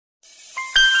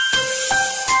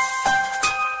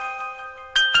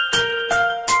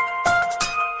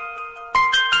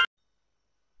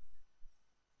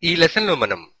ఈ లెసన్ లో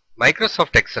మనం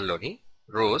మైక్రోసాఫ్ట్ ఎక్సెల్ లోని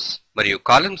రోస్ మరియు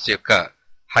కాలమ్స్ యొక్క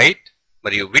హైట్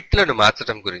మరియు విడ్త్ లను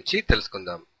మార్చడం గురించి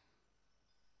తెలుసుకుందాం.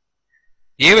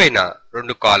 ఏవైనా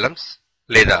రెండు కాలమ్స్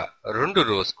లేదా రెండు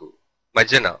రోస్ కు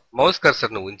మధ్యన మౌస్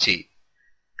కర్సర్ ను ఉంచి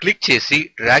క్లిక్ చేసి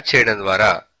డ్రాగ్ చేయడం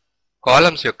ద్వారా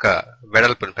కాలమ్స్ యొక్క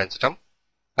వెడల్పును పెంచడం,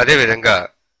 అదేవిధంగా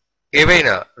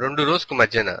ఏవైనా రెండు రోస్ కు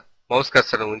మధ్యన మౌస్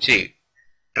కర్సర్ ను ఉంచి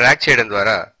డ్రాగ్ చేయడం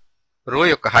ద్వారా రో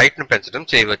యొక్క హైట్ ను పెంచడం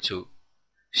చేయవచ్చు.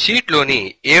 షీట్ లోని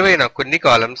ఏవైనా కొన్ని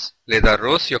కాలమ్స్ లేదా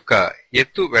రోస్ యొక్క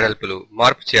ఎత్తు వెడల్పులు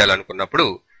మార్పు చేయాలనుకున్నప్పుడు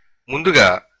ముందుగా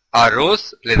ఆ రోస్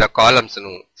లేదా కాలమ్స్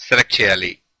ను సెలెక్ట్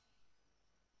చేయాలి.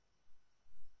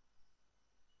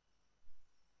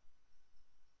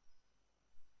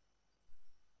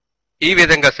 ఈ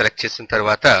విధంగా సెలెక్ట్ చేసిన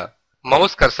తర్వాత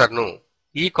మౌస్ కర్సర్ ను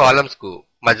ఈ కాలమ్స్ కు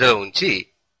మధ్యలో ఉంచి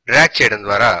డ్రాగ్ చేయడం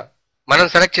ద్వారా మనం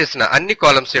సెలెక్ట్ చేసిన అన్ని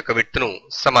కాలమ్స్ యొక్క విడ్త్ ను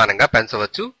సమానంగా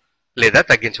పెంచవచ్చు లేదా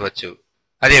తగ్గించవచ్చు.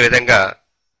 అదేవిధంగా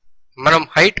మనం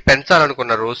హైట్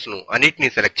పెంచాలనుకున్న రోస్ ను అన్నిటినీ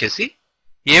సెలెక్ట్ చేసి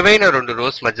ఏవైనా రెండు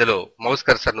రోస్ మధ్యలో మౌస్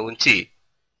కర్సర్ ను ఉంచి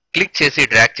క్లిక్ చేసి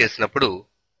డ్రాగ్ చేసినప్పుడు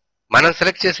మనం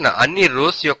సెలెక్ట్ చేసిన అన్ని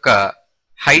రోస్ యొక్క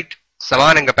హైట్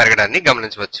సమానంగా పెరగడాన్ని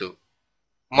గమనించవచ్చు.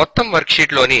 మొత్తం వర్క్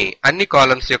షీట్ లోని అన్ని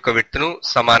కాలమ్స్ యొక్క విడ్త్ ను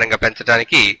సమానంగా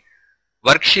పెంచడానికి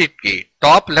వర్క్ షీట్ కి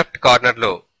టాప్ లెఫ్ట్ కార్నర్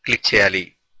లో క్లిక్ చేయాలి.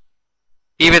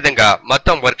 ఈ విధంగా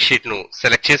మొత్తం వర్క్ షీట్ ను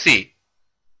సెలెక్ట్ చేసి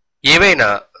ఏవైనా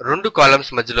రెండు కాలమ్స్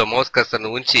మధ్యలో మౌస్ కర్సర్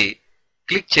ను ఉంచి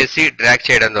క్లిక్ చేసి డ్రాగ్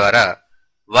చేయడం ద్వారా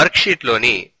వర్క్ షీట్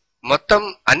లోని మొత్తం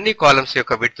అన్ని కాలమ్స్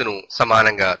యొక్క విడ్త్ ను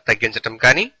సమానంగా తగ్గించటం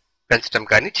కానీ పెంచటం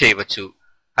కానీ చేయవచ్చు.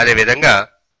 అదేవిధంగా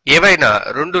ఏవైనా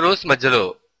రెండు రోస్ మధ్యలో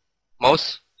మౌస్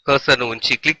కర్సర్ ను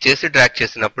ఉంచి క్లిక్ చేసి డ్రాగ్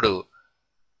చేసినప్పుడు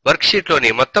వర్క్ షీట్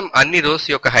లోని మొత్తం అన్ని రోస్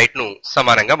యొక్క హైట్ ను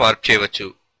సమానంగా మార్పు చేయవచ్చు.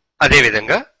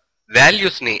 అదేవిధంగా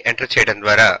వాల్యూస్ ని ఎంటర్ చేయడం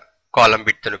ద్వారా కాలమ్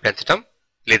విడ్త్ ను పెంచటం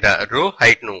లేదా రో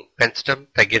హైట్ ను పెంచటం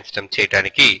తగ్గించటం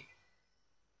చేయడానికి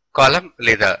కాలమ్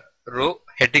లేదా రో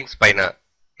హెడ్డింగ్స్ పైన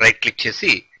రైట్ క్లిక్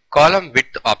చేసి కాలమ్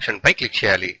విడ్త్ ఆప్షన్ పై క్లిక్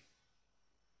చేయాలి.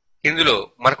 ఇందులో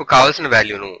మనకు కావలసిన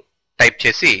వాల్యూను టైప్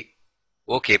చేసి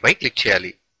ఓకే పై క్లిక్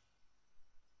చేయాలి.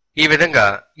 ఈ విధంగా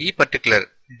ఈ పర్టికులర్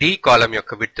డి కాలమ్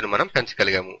యొక్క విడ్త్ ను మనం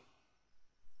పెంచగలిగాము.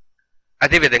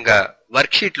 అదేవిధంగా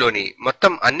వర్క్ షీట్ లోని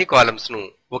మొత్తం అన్ని కాలమ్స్ ను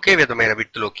ఒకే విధమైన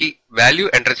విడ్త్ లోకి వాల్యూ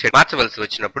ఎంటర్ చేసి మార్చవలసి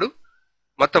వచ్చినప్పుడు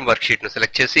మొత్తం వర్క్ షీట్ ను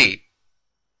సెలెక్ట్ చేసి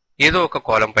ఏదో ఒక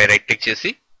కాలమ్ పై రైట్ క్లిక్ చేసి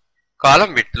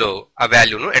కాలమ్ విడ్త్ లో ఆ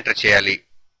వాల్యూను ఎంటర్ చేయాలి.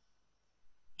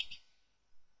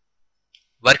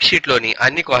 వర్క్ షీట్ లోని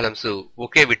అన్ని కాలమ్స్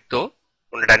ఒకే విడ్త్ తో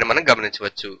ఉండడాన్ని మనం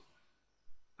గమనించవచ్చు.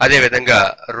 అదేవిధంగా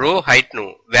రో హైట్ ను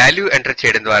వాల్యూ ఎంటర్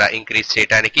చేయడం ద్వారా ఇంక్రీజ్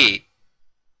చేయడానికి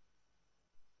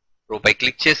రో పై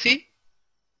క్లిక్ చేసి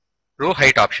రో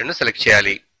హైట్ ఆప్షన్ ను సెలెక్ట్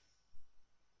చేయాలి.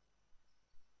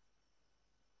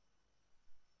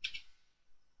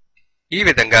 ఈ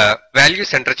విధంగా వాల్యూస్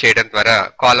ఎంటర్ చేయడం ద్వారా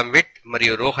కాలమ్ విడ్త్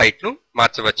మరియు రో హైట్ ను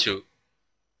మార్చవచ్చు.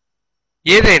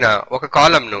 ఏదైనా ఒక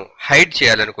కాలమ్ ను హైడ్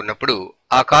చేయాలనుకున్నప్పుడు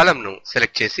ఆ కాలమ్ ను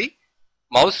సెలెక్ట్ చేసి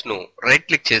మౌస్ ను రైట్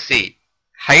క్లిక్ చేసి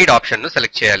హైడ్ ఆప్షన్ ను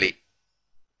సెలెక్ట్ చేయాలి.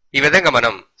 ఈ విధంగా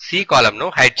మనం సి కాలమ్ ను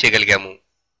హైడ్ చేయగలిగాము.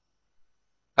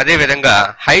 అదేవిధంగా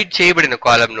హైడ్ చేయబడిన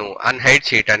కాలమ్ ను అన్హైడ్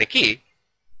చేయడానికి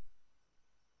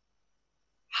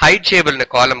హైడ్ చేయబడిన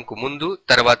కాలమ్ కు ముందు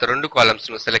తర్వాత రెండు కాలమ్స్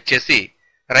ను సెలెక్ట్ చేసి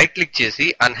రైట్ క్లిక్ చేసి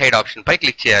అన్హైడ్ ఆప్షన్ పై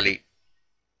క్లిక్ చేయాలి.